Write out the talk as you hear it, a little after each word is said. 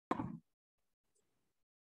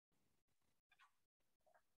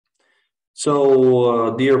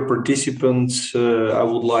Dear participants, I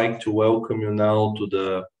would like to welcome you now to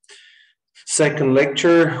the second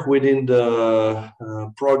lecture within the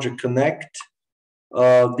Project Connect.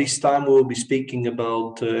 This time we'll be speaking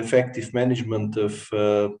about effective management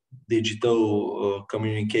of digital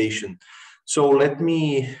communication. So let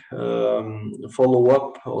me follow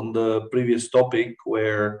up on the previous topic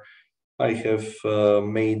where I have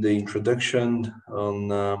made the introduction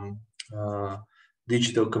on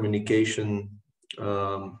digital communication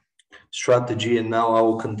strategy, and now I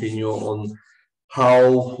will continue on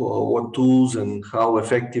how, what tools and how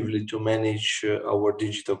effectively to manage our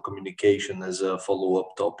digital communication as a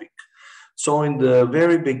follow-up topic. So in the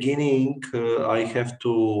very beginning, I have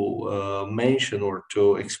to mention or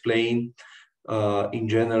to explain in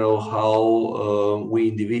general how we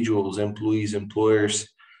individuals, employees, employers,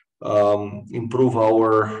 improve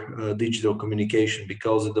our digital communication,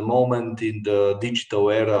 because at the moment in the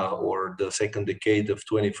digital era or the second decade of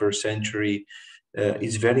 21st century,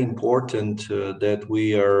 it's very important that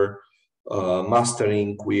we are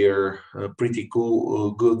mastering, we are pretty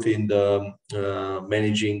good in the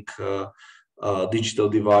managing digital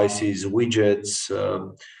devices, widgets,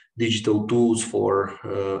 digital tools for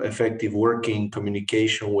effective working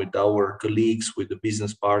communication with our colleagues, with the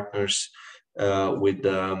business partners,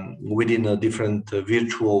 within a different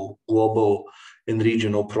virtual, global, and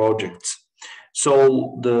regional projects.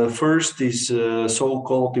 So the first is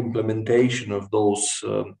so-called implementation of those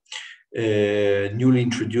newly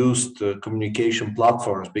introduced communication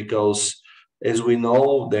platforms, because as we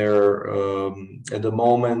know, they're at the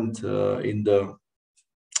moment in the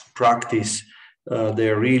practice,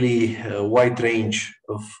 they're really a wide range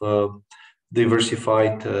of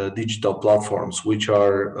diversified digital platforms which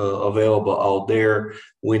are available out there.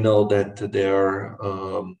 We know that there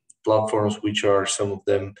are platforms which are, some of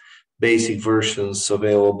them, basic versions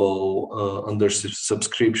available under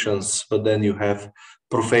subscriptions, but then you have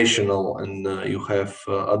professional and you have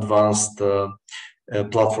advanced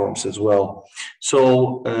platforms as well.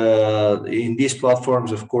 So in these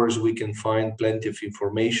platforms, of course, we can find plenty of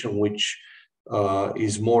information which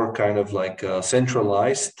is more kind of like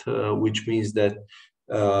centralized, which means that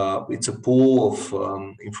it's a pool of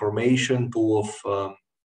information, pool of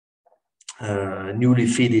newly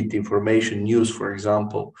fed information, news, for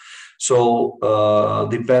example. So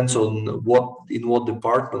depends on in what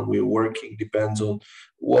department we're working, depends on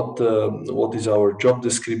what is our job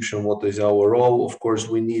description, what is our role. Of course,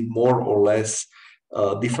 we need more or less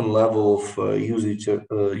different level of usage of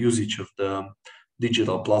the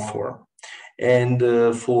digital platform. And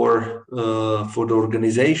for the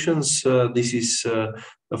organizations, this is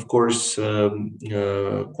of course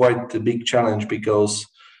quite a big challenge, because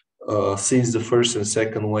since the first and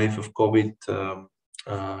second wave of COVID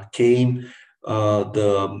came,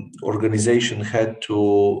 the organization had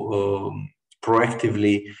to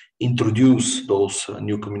proactively introduce those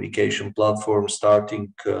new communication platforms,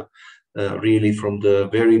 starting really from the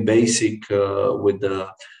very basic with the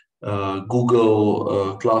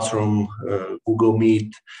Google Classroom, Google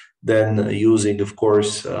Meet, then using, of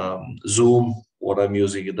course, Zoom, what I'm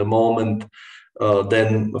using at the moment.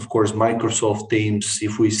 Then, of course, Microsoft Teams.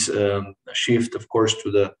 If we shift, of course,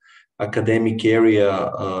 to the academic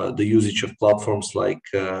area, the usage of platforms like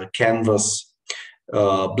Canvas,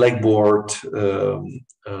 Blackboard,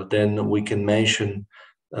 then we can mention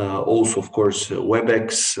also, of course,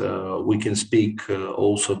 WebEx. We can speak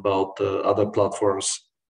also about other platforms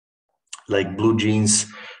like Blue Jeans,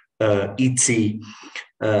 Etsy,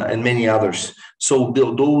 and many others. So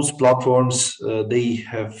those platforms, they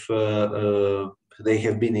have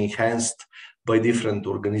been enhanced by different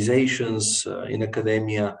organizations in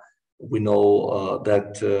academia. We know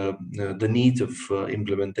that the need of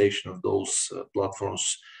implementation of those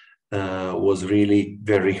platforms was really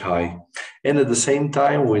very high. And at the same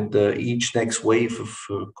time, with each next wave of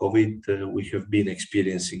COVID, we have been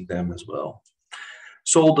experiencing them as well.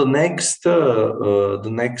 So the next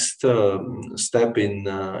step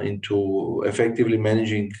into effectively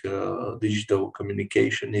managing digital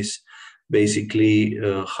communication is basically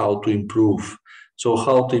how to improve. So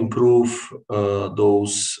how to improve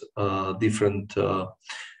those different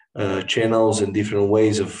channels and different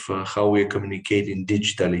ways of how we're communicating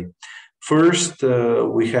digitally. First,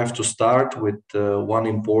 we have to start with one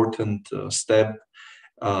important step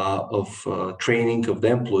of training of the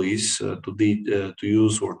employees to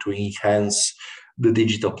use or to enhance the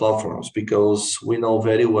digital platforms, because we know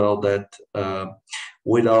very well that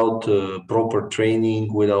without proper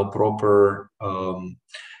training, without proper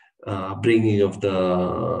bringing of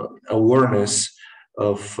the awareness,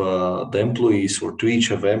 of the employees, or to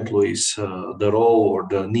each of employees, the role or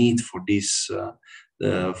the need for this,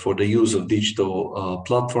 for the use of digital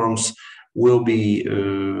platforms will be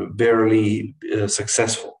barely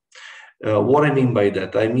successful. What I mean by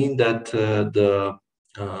that? I mean that the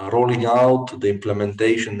rolling out, the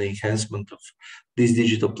implementation, the enhancement of these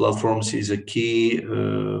digital platforms is a key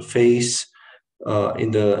phase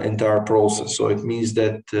in the entire process. So it means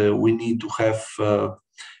that we need to have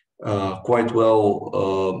quite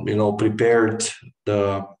well, prepared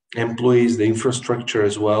the employees, the infrastructure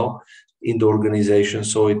as well in the organization.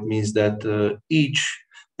 So it means that each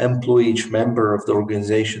employee, each member of the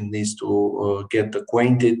organization needs to get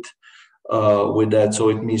acquainted with that. So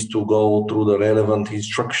it means to go through the relevant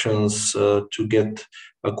instructions to get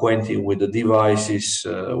acquainted with the devices,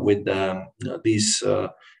 with these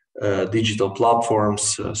digital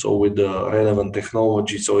platforms, so with the relevant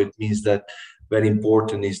technology. So it means that very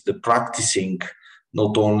important is the practicing,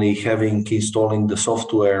 not only installing the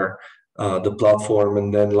software, the platform,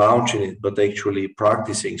 and then launching it, but actually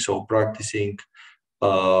practicing. So practicing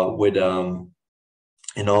with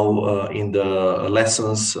in the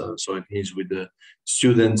lessons. So it means with the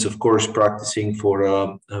students, of course, practicing for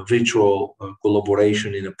a virtual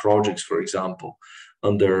collaboration in a projects, for example,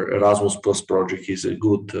 under Erasmus Plus project is a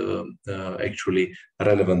good, actually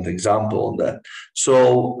relevant example on that.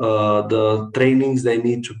 So the trainings, they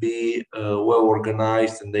need to be well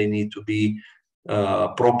organized, and they need to be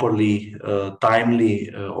properly,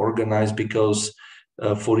 timely organized, because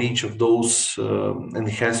for each of those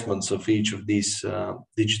enhancements of each of these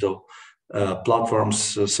digital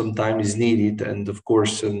platforms, some time is needed. And of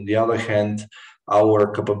course, on the other hand,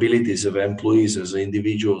 our capabilities of employees as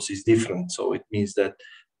individuals is different. So it means that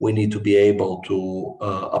we need to be able to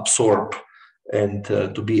absorb and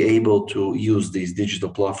to be able to use these digital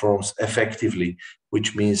platforms effectively,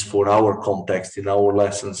 which means for our context, in our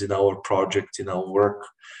lessons, in our projects, in our work,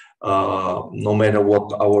 no matter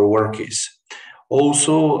what our work is.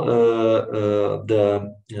 Also, the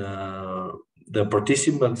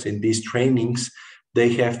participants in these trainings, they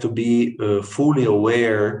have to be fully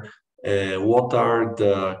aware what are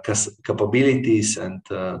the capabilities and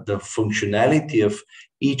the functionality of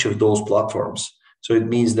each of those platforms. So it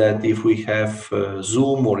means that if we have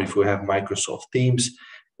Zoom or if we have Microsoft Teams,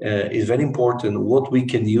 it's very important what we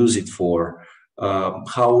can use it for,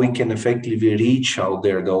 how we can effectively reach out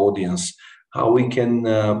there the audience, how we can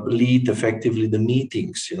lead effectively the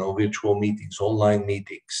meetings, virtual meetings, online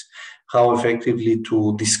meetings, how effectively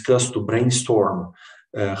to discuss, to brainstorm,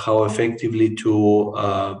 how effectively to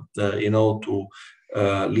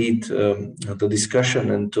lead the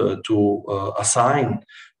discussion, and to assign,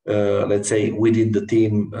 let's say, within the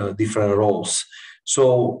team different roles.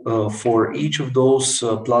 So for each of those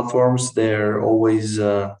platforms, there are always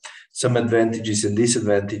some advantages and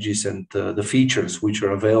disadvantages, and the features which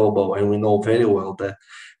are available. And we know very well that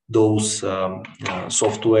those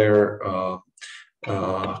software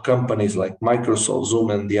companies like Microsoft,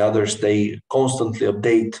 Zoom, and the others, they constantly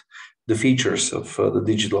update the features of the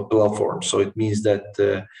digital platform. So it means that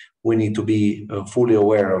we need to be fully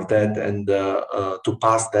aware of that, and to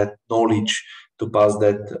pass that knowledge, to pass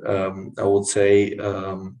that, I would say,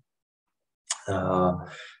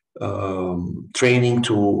 training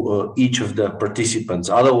to each of the participants.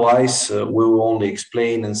 Otherwise, we will only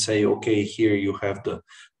explain and say, okay, here you have the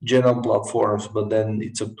general platforms, but then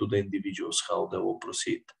it's up to the individuals how they will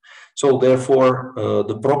proceed. So therefore,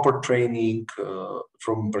 the proper training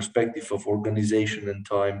from perspective of organization and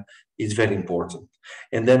time is very important.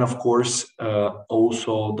 And then, of course,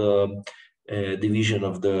 also the division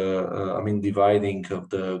of the, dividing of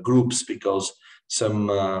the groups, because some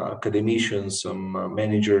academicians, some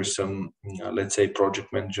managers, some, let's say,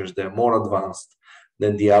 project managers, they're more advanced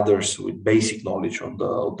than the others with basic knowledge on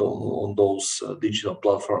those digital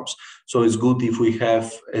platforms. So it's good if we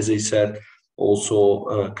have, as I said,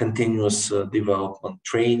 also continuous development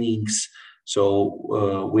trainings.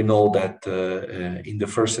 So we know that in the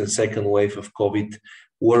first and second wave of COVID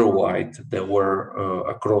worldwide, there were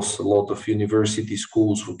across a lot of university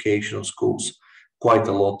schools, vocational schools, quite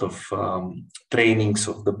a lot of trainings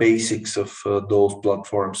of the basics of those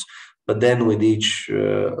platforms. But then with each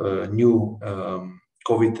new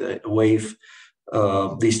COVID wave,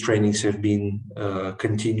 these trainings have been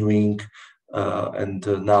continuing, and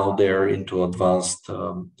now they're into advanced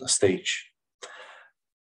stage.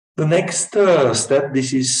 The next step,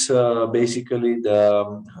 this is basically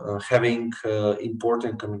the having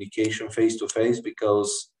important communication face-to-face,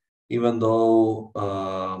 because even though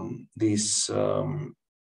these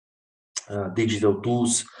digital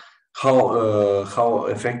tools, how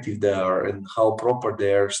effective they are and how proper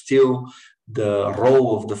they are, still the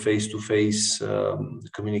role of the face-to-face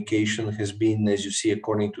communication has been, as you see,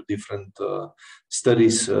 according to different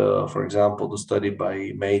studies. For example, the study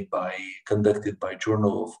conducted by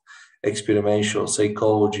Journal of Experimental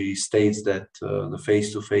Psychology states that the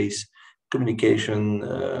face-to-face communication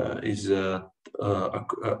is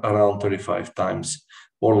around 35 times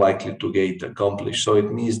more likely to get accomplished. So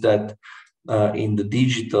it means that in the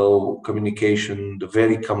digital communication, the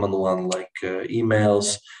very common one like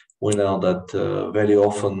emails, we know that very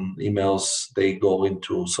often emails, they go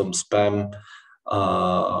into some spam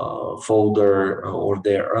folder, or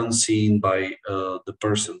they're unseen by the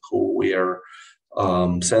person who we are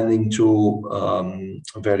sending to.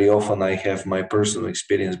 Very often I have my personal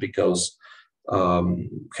experience because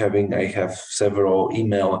I have several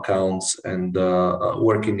email accounts and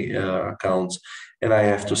working accounts, and I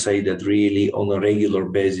have to say that really on a regular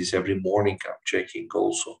basis, every morning I'm checking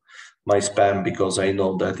also my spam, because I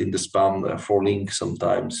know that in the spam falling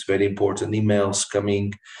sometimes very important emails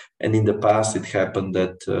coming, and in the past it happened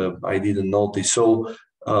that I didn't notice. So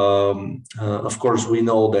of course we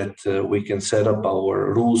know that we can set up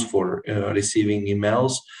our rules for receiving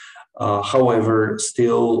emails. However,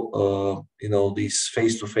 still, these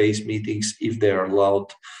face-to-face meetings, if they are allowed,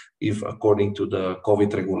 if according to the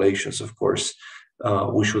COVID regulations, of course,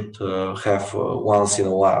 we should have once in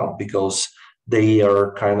a while, because they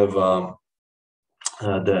are kind of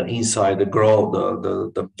the inside,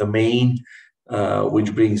 the main,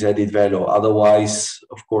 which brings added value. Otherwise,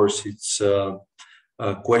 of course, it's a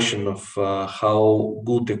question of how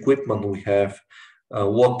good equipment we have,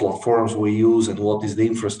 what platforms we use, and what is the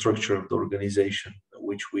infrastructure of the organization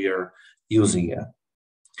which we are using.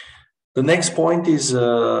 The next point is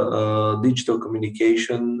digital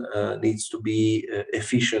communication needs to be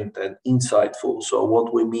efficient and insightful. So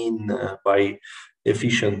what we mean by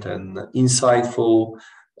efficient and insightful,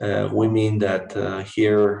 we mean that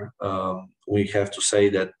here we have to say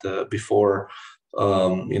that before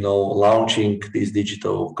launching this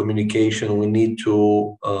digital communication, we need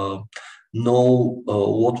to know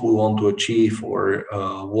what we want to achieve, or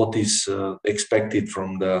what is expected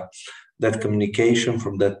from that communication,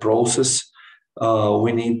 from that process.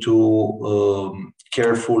 We need to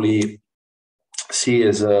carefully see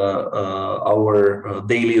as our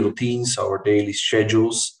daily routines, our daily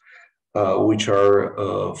schedules, which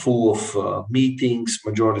are full of meetings,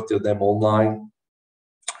 majority of them online,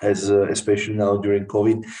 as especially now during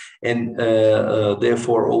COVID, and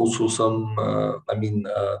therefore also some,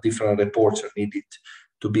 different reports are needed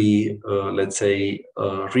to be, let's say,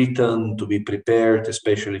 written, to be prepared,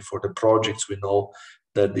 especially for the projects. We know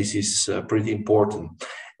that this is pretty important.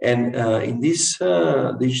 And in this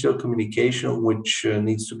digital communication, which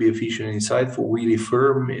needs to be efficient and insightful, we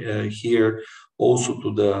refer here also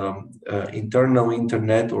to the internal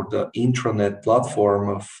internet or the intranet platform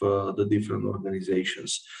of the different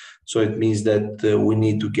organizations. So it means that we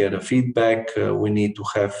need to get a feedback. We need to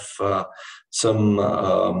have some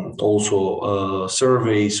also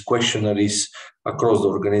surveys, questionnaires across the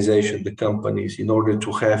organization, the companies, in order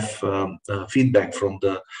to have feedback from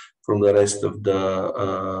the rest of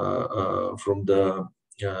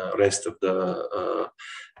the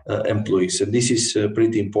employees. And this is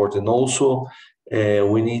pretty important. Also,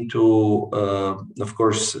 we need to, of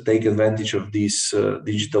course, take advantage of these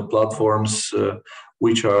digital platforms,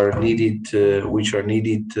 which are needed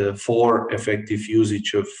for effective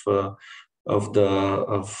usage of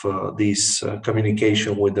this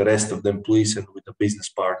communication with the rest of the employees and with the business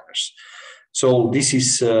partners. So this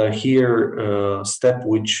is here step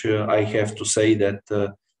which I have to say that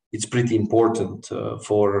it's pretty important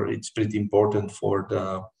for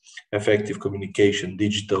the effective communication,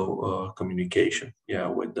 digital communication,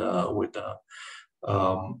 with the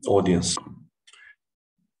audience.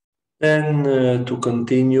 Then to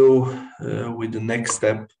continue with the next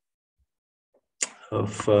step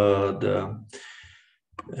of the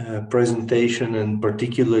presentation, and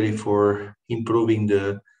particularly for improving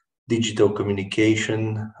the digital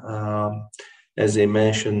communication, as I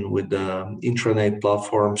mentioned, with the intranet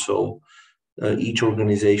platform. So each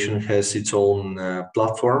organization has its own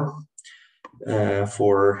platform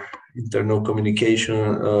for internal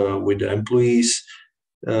communication with the employees,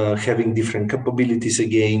 having different capabilities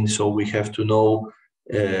again. So we have to know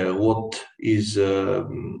what is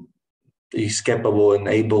capable and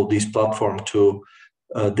able this platform to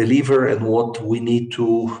deliver, and what we need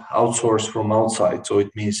to outsource from outside. So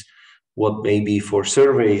it means what maybe for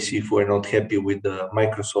surveys, if we're not happy with the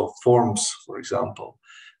Microsoft Forms, for example,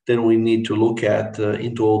 then we need to look at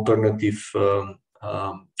into alternative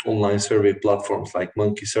online survey platforms like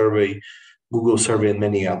Monkey Survey, Google Survey, and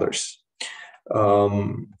many others.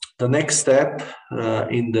 The next step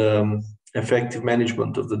in the effective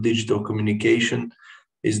management of the digital communication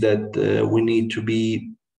is that we need to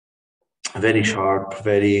be very sharp,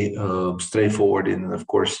 very straightforward, and of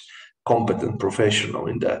course, competent professional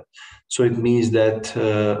in that. So it means that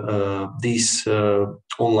this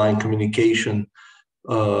online communication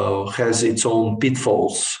has its own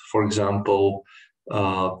pitfalls. For example,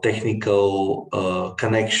 technical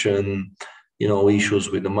connection,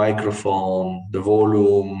 issues with the microphone, the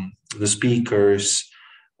volume, the speakers,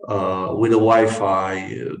 with the Wi-Fi,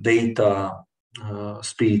 data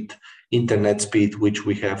speed, internet speed, which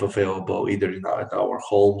we have available either at our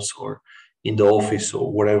homes or in the office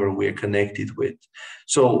or wherever we are connected with.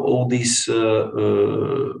 So all these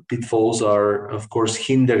pitfalls are, of course,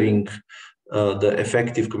 hindering the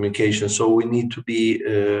effective communication. So we need to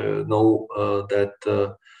know that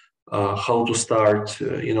how to start,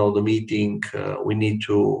 the meeting. We need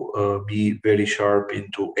to be very sharp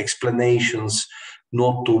into explanations,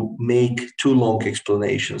 not to make too long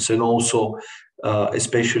explanations, and also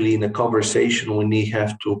especially in a conversation,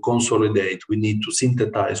 have to consolidate, we need to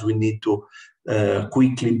synthesize, we need to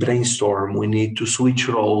quickly brainstorm, we need to switch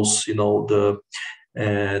roles, the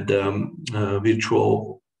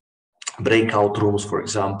virtual breakout rooms, for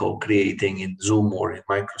example, creating in Zoom or in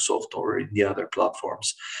Microsoft or in the other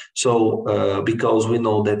platforms. So because we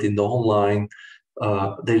know that in the online,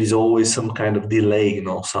 there is always some kind of delay,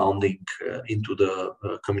 sounding into the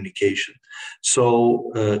communication.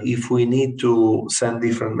 So if we need to send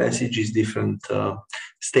different messages, different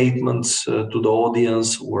statements to the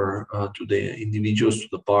audience or to the individuals, to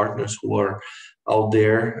the partners who are out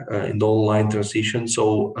there in the online transition,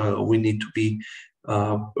 so we need to be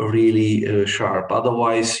really sharp.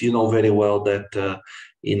 Otherwise, you know very well that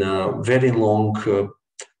in a very long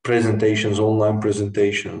presentations, online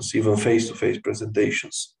presentations, even face-to-face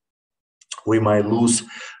presentations, we might lose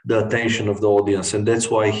the attention of the audience. And that's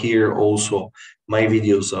why here also my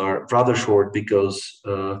videos are rather short, because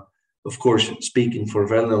of course, speaking for a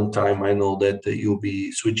very long time, I know that you'll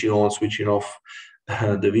be switching on, switching off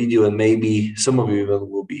the video, and maybe some of you even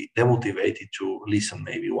will be demotivated to listen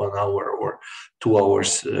maybe 1 hour or 2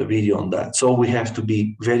 hours video on that. So we have to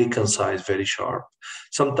be very concise, very sharp.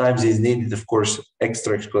 Sometimes it's needed, of course,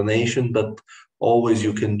 extra explanation, but always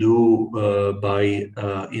you can do by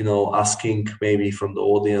asking maybe from the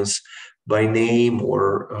audience by name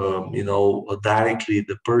or directly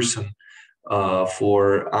the person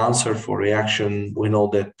for answer, for reaction. We know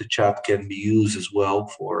that the chat can be used as well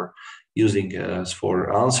for using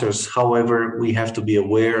for answers. However, we have to be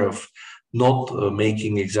aware of not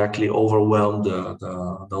making exactly overwhelm the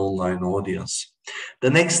online audience. The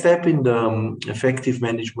next step in the effective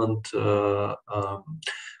management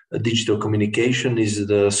digital communication is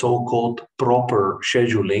the so-called proper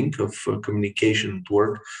scheduling of communication at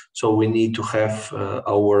work. So we need to have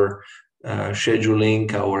our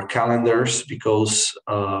scheduling, our calendars, because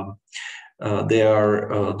they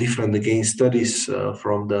are different. Again, studies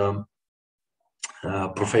from the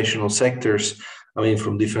professional sectors,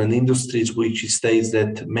 from different industries, which states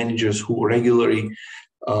that managers who regularly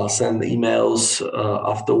send emails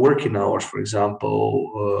after working hours, for example,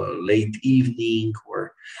 late evening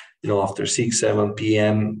or after 6, 7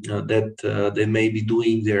 p.m., that they may be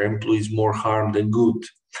doing their employees more harm than good.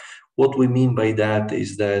 What we mean by that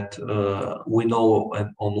is that we know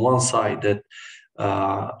on one side that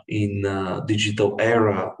in digital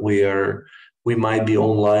era we might be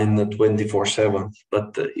online 24/7,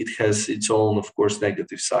 but it has its own, of course,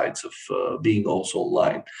 negative sides of being also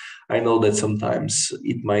online. I know that sometimes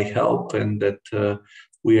it might help, and that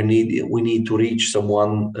we need to reach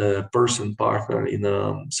someone, person, partner in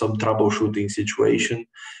some troubleshooting situation,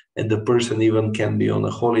 and the person even can be on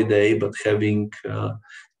a holiday, but having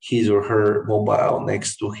his or her mobile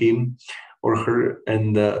next to him or her,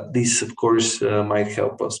 and this, of course, might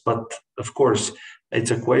help us. But of course,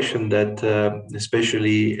 it's a question that,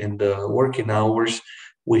 especially in the working hours,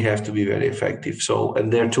 we have to be very effective. So,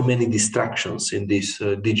 and there are too many distractions in this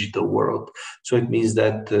digital world. So it means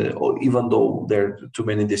that even though there are too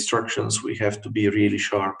many distractions, we have to be really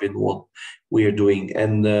sharp in what we are doing.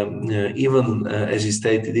 And even as you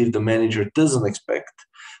stated, if the manager doesn't expect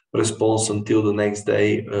response until the next day,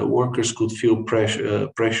 workers could feel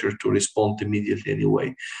pressure to respond immediately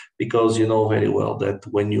anyway, because you know very well that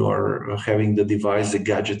when you are having the device, the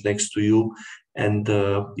gadget next to you, and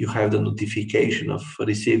you have the notification of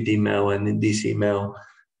received email, and in this email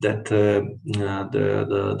that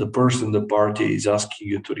the person, the party is asking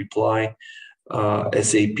you to reply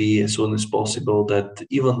SAP as soon as possible, that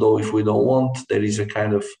even though if we don't want, there is a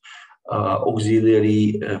kind of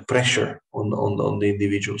auxiliary pressure on the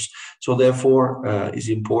individuals. So therefore, is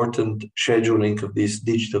important scheduling of this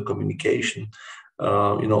digital communication.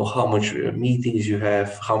 How much meetings you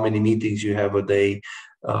have, how many meetings you have a day,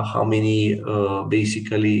 how many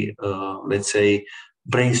basically, let's say,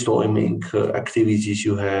 brainstorming activities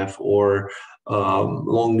you have, or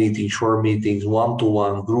long meetings, short meetings,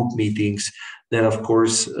 one-to-one group meetings. Then, of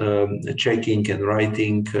course, checking and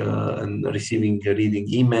writing and receiving, reading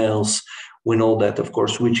emails. We know that, of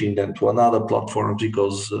course, switching them to another platform,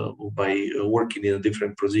 because by working in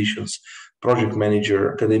different positions, project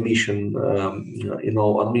manager, academician,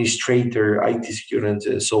 administrator, IT security,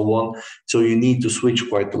 and so on. So you need to switch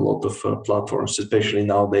quite a lot of platforms, especially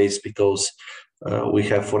nowadays, because we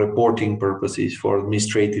have, for reporting purposes, for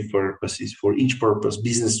administrative purposes, for each purpose,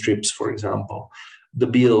 business trips, for example, the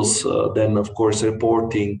bills, then of course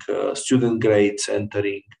reporting, student grades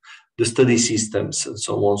entering, the study systems, and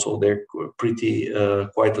so on. So they're pretty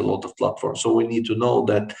quite a lot of platforms. So we need to know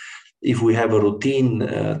that if we have a routine,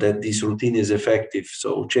 that this routine is effective.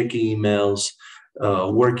 So checking emails,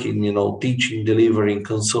 working, teaching, delivering,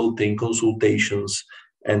 consulting, consultations,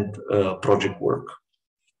 and project work.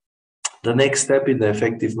 The next step in the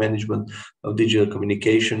effective management of digital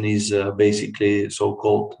communication is basically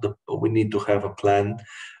so-called, we need to have a plan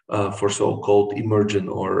for so-called emergent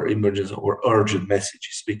or urgent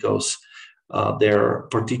messages, because there are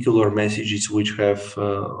particular messages which have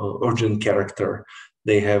urgent character.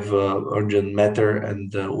 They have urgent matter,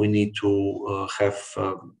 and we need to have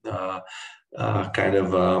kind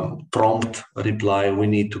of prompt reply. We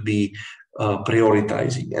need to be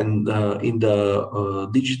prioritizing. And in the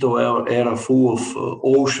digital era, full of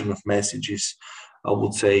ocean of messages, I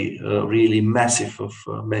would say really massive of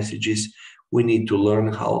messages, we need to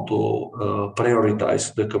learn how to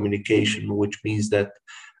prioritize the communication, which means that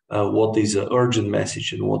what is an urgent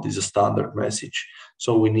message and what is a standard message.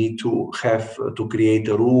 So we need to have to create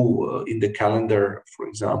a rule in the calendar, for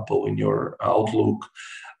example, in your Outlook,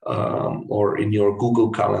 or in your Google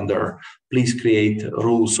Calendar. Please create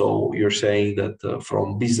rules. So you're saying that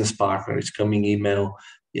from business partner is coming email.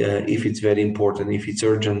 If it's very important, if it's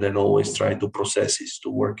urgent, then always try to process it, to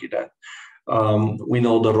work it out. We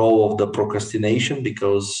know the role of the procrastination,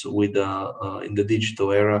 because with in the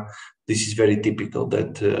digital era, this is very typical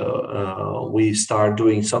that we start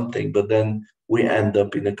doing something, but then we end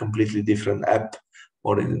up in a completely different app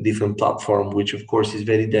or in a different platform, which of course is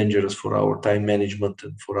very dangerous for our time management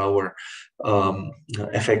and for our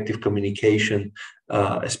effective communication,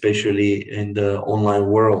 especially in the online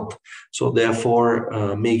world. So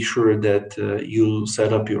therefore, make sure that you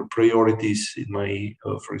set up your priorities. In my,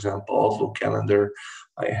 for example, Outlook calendar,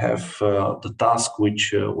 I have the task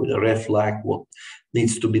which with a red flag, what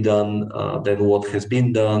needs to be done, then what has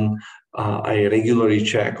been done. I regularly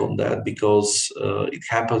check on that, because it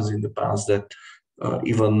happens in the past that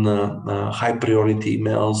even high priority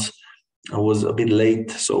emails was a bit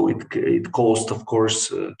late, so it caused, of course,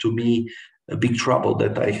 to me a big trouble,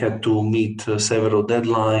 that I had to meet several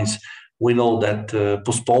deadlines. We know that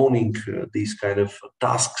postponing these kind of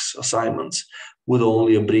tasks, assignments, would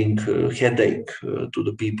only bring headache to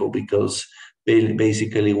the people, because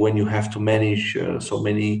basically when you have to manage so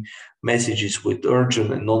many messages with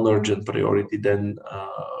urgent and non-urgent priority, then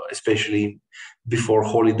especially before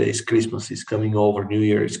holidays, Christmas is coming over, New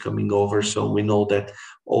Year is coming over, so we know that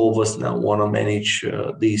all of us now want to manage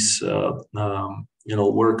these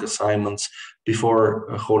work assignments before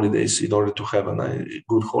holidays in order to have a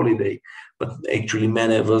good holiday. But actually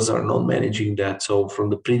many of us are not managing that. So from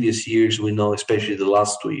the previous years, we know, especially the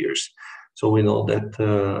last 2 years, so we know that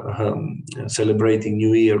celebrating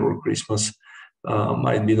New Year or Christmas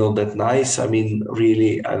might be not that nice. I mean,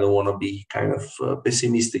 really, I don't want to be kind of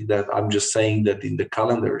pessimistic. That I'm just saying that in the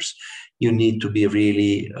calendars, you need to be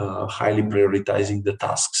really highly prioritizing the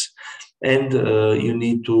tasks. And you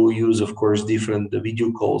need to use, of course, different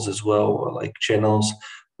video calls as well, like channels.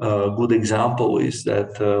 A good example is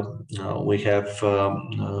that we have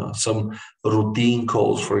some routine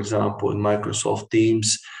calls, for example, in Microsoft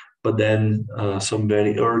Teams, but then some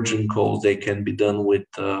very urgent calls, they can be done with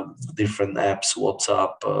different apps,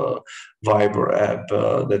 WhatsApp, Viber app,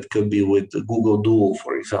 that could be with Google Duo,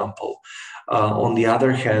 for example. On the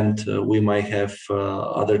other hand, we might have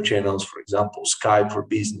other channels, for example, Skype for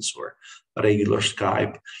business or regular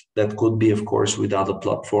Skype, that could be, of course, with other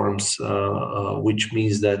platforms, which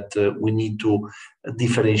means that we need to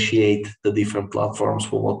differentiate the different platforms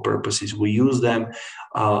for what purposes we use them.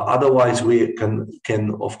 Otherwise, we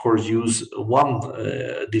can of course use one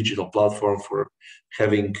digital platform for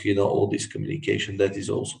having all this communication. That is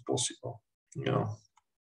also possible.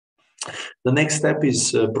 The next step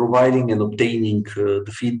is providing and obtaining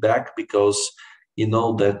the feedback, because you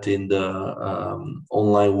know that in the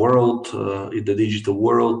online world, in the digital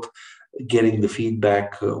world, getting the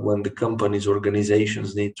feedback when the companies,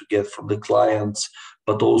 organizations need to get from the clients,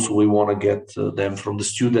 but also we want to get them from the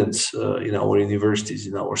students in our universities,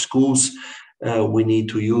 in our schools. We need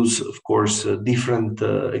to use, of course, different,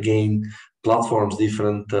 again, platforms,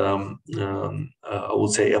 different, I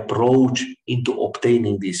would say, approach into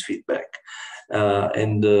obtaining this feedback.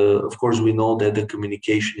 And of course, we know that the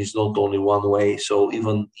communication is not only one way. So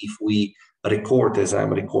even if we record, as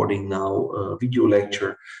I'm recording now, a video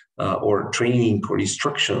lecture or training or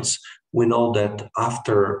instructions, we know that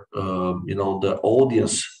after the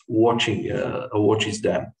audience watches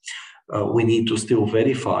them, we need to still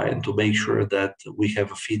verify and to make sure that we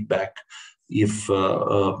have a feedback if the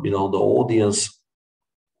audience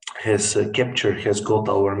has captured, has got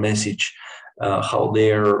our message, how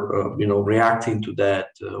they're reacting to that,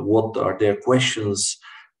 what are their questions,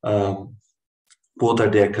 what are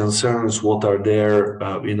their concerns, what are their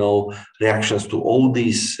reactions to all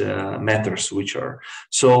these matters which are.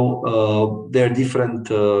 So there are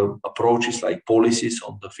different approaches like policies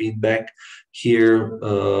on the feedback. Here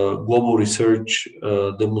global research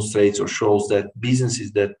demonstrates or shows that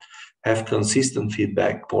businesses that have consistent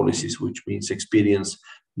feedback policies, which means experience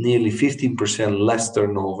nearly 15% less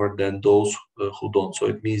turnover than those who don't. So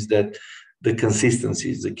it means that the consistency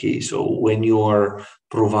is the key. So when you are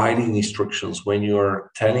providing instructions, when you are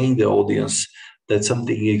telling the audience that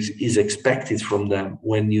something is expected from them,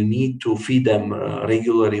 when you need to feed them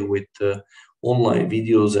regularly with online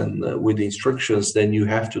videos and with instructions, then you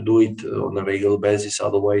have to do it on a regular basis.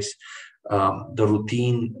 Otherwise, the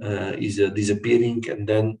routine is disappearing, and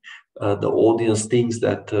then the audience thinks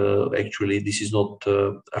that actually this is not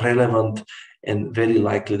relevant, and very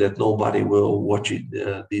likely that nobody will watch it,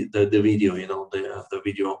 the video, the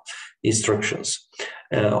video instructions.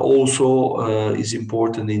 Also, is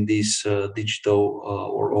important in this digital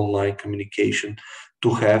or online communication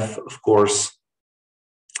to have, of course,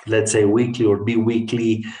 let's say weekly or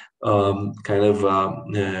bi-weekly kind of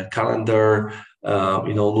calendar,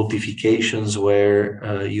 notifications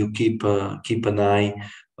where you keep an eye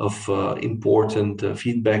of important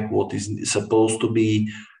feedback, what is supposed to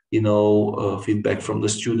be, feedback from the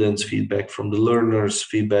students, feedback from the learners,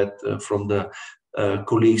 feedback from the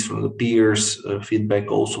colleagues, from the peers, feedback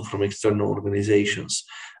also from external organizations.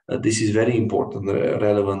 This is very important,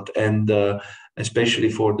 relevant, and especially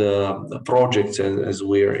for the projects, as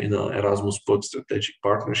we're in Erasmus Plus strategic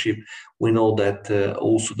partnership, we know that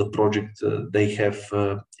also the project, they have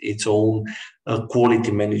its own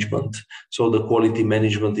quality management. So the quality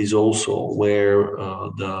management is also where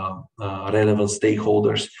the relevant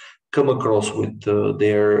stakeholders come across with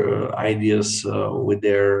their ideas, with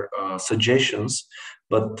their suggestions,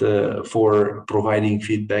 but for providing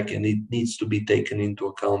feedback, and it needs to be taken into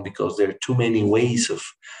account because there are too many ways of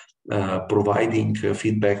providing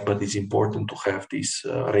feedback, but it's important to have this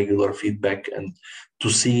regular feedback and to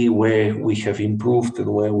see where we have improved and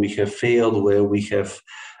where we have failed, where we have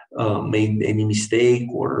made any mistake,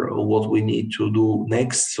 or what we need to do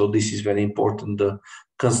next. So this is very important, the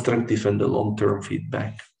constructive and the long-term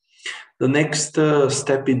feedback. The next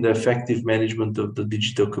step in the effective management of the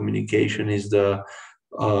digital communication is the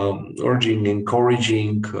urging,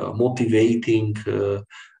 encouraging, motivating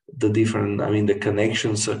the different, the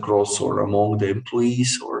connections across or among the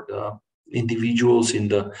employees or the individuals in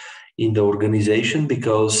the organization,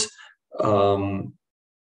 because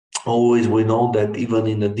always we know that even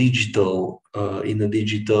in a digital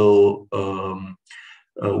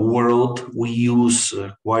world, we use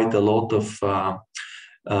quite a lot of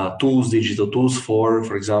tools, digital tools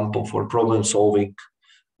for example, for problem solving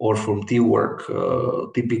or from teamwork.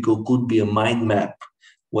 Typical could be a mind map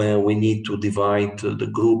where we need to divide the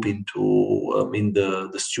group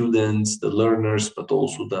into the students, the learners, but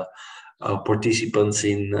also the participants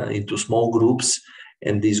into small groups.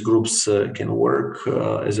 And these groups can work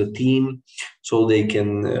as a team, so they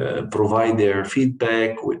can provide their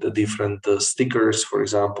feedback with the different stickers, for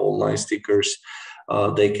example, online stickers.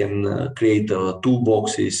 They can create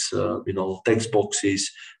toolboxes, text boxes.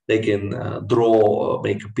 They can draw,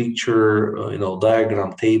 make a picture,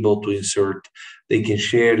 diagram table to insert. They can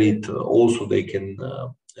share it. Also, they can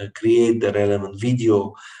create the relevant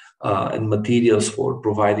video and materials for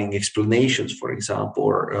providing explanations, for example,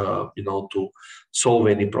 or to solve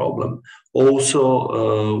any problem.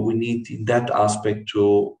 Also, we need in that aspect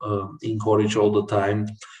to encourage all the time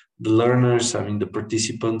the learners, the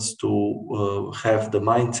participants, to have the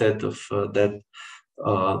mindset of that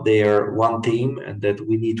they are one team and that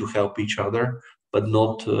we need to help each other. but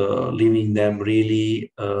not leaving them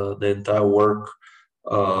really the entire work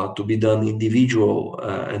to be done individual,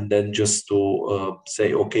 and then just to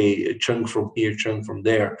say, okay, a chunk from here, chunk from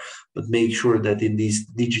there, but make sure that in this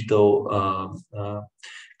digital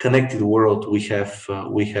connected world we have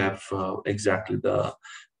exactly the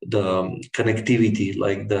connectivity,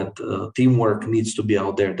 like that teamwork needs to be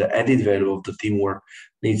out there. The added value of the teamwork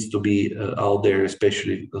needs to be out there,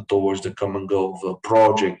 especially towards the common goal of a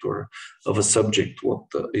project or of a subject, what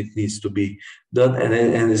it needs to be done. And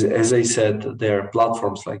as I said, there are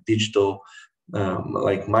platforms like digital,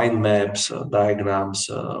 like mind maps, diagrams,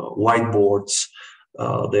 whiteboards.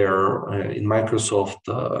 There are in Microsoft.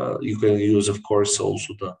 You can use, of course,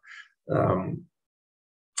 also um,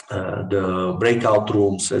 the breakout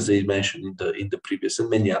rooms, as I mentioned in the previous, and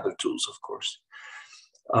many other tools, of course.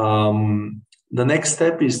 The next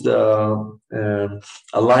step is the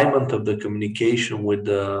alignment of the communication with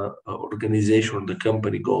the organization or the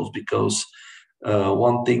company goals, because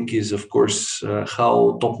one thing is, of course,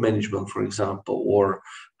 how top management, for example, or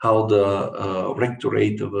how the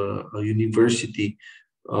rectorate of a university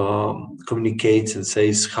communicates and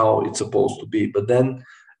says how it's supposed to be. But then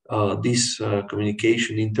this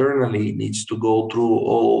communication internally needs to go through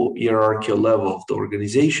all hierarchical level of the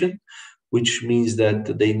organization, which means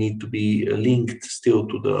that they need to be linked still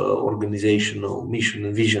to the organizational mission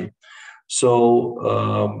and vision.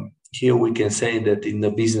 So here we can say that in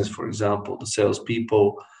the business, for example, the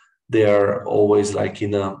salespeople, they are always like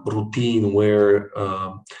in a routine where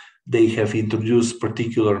they have introduced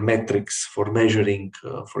particular metrics for measuring,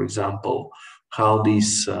 for example, how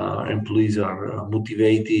these employees are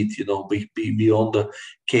motivated. You know, beyond the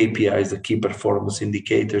KPIs, the key performance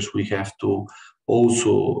indicators, we have to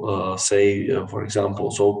also say, for example,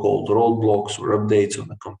 so-called roadblocks or updates on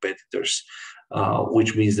the competitors,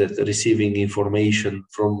 which means that receiving information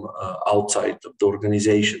from outside of the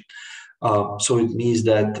organization. So it means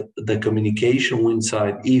that the communication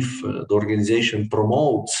inside, if the organization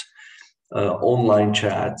promotes online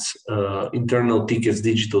chats, internal tickets,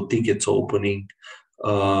 digital tickets opening,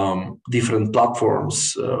 different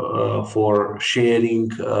platforms for sharing,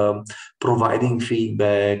 providing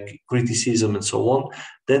feedback, criticism, and so on,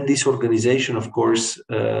 then this organization, of course,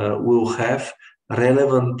 will have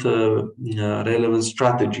relevant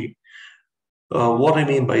strategy. What I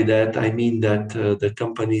mean by that, I mean that the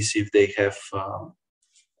companies, if they have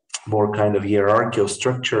more kind of hierarchical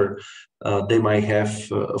structure, they might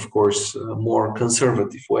have, of course, a more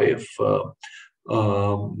conservative way of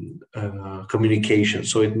communication.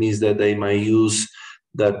 So it means that they might use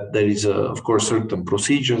that there is, of course, certain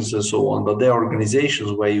procedures and so on, but there are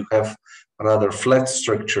organizations where you have rather flat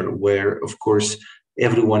structure, where, of course,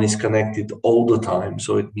 everyone is connected all the time.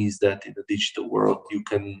 So it means that in the digital world, you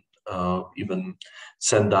can even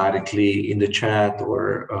send directly in the chat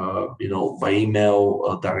or by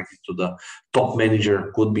email directly to the top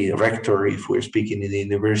manager, could be a rector if we're speaking in the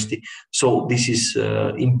university. So this is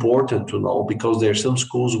important to know, because there are some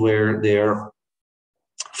schools where they're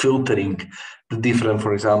filtering the different,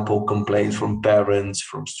 for example, complaints from parents,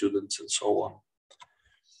 from students, and so on.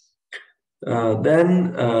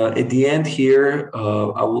 Then at the end here,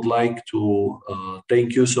 I would like to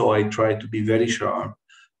thank you. So I try to be very sharp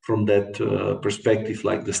from that perspective,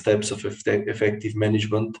 like the steps of effective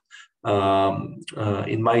management.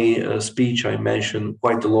 In my speech, I mentioned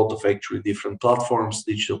quite a lot of actually different platforms,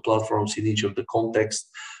 digital platforms in each of the context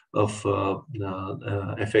of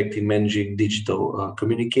effective managing digital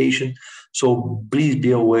communication. So please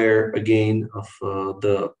be aware again of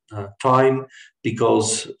the time,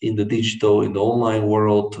 because in the digital, in the online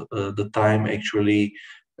world, the time actually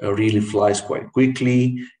really flies quite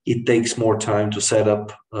quickly. It takes more time to set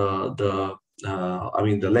up the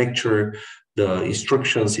lecture, the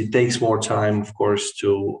instructions. It takes more time, of course,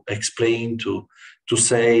 to explain, to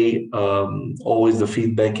say. Always the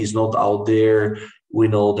feedback is not out there. We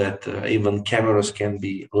know that even cameras can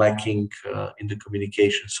be lacking in the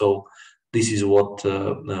communication. So this is what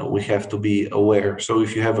we have to be aware. So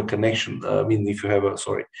if you have a connection, if you have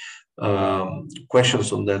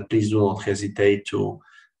questions on that, please do not hesitate to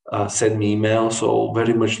send me email. So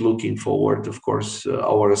very much looking forward, of course,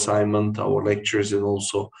 our assignment, our lectures, and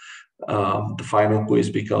also the final quiz,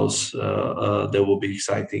 because there will be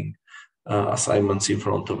exciting assignments in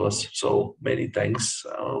front of us. So many thanks.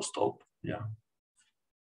 I'll stop. Yeah.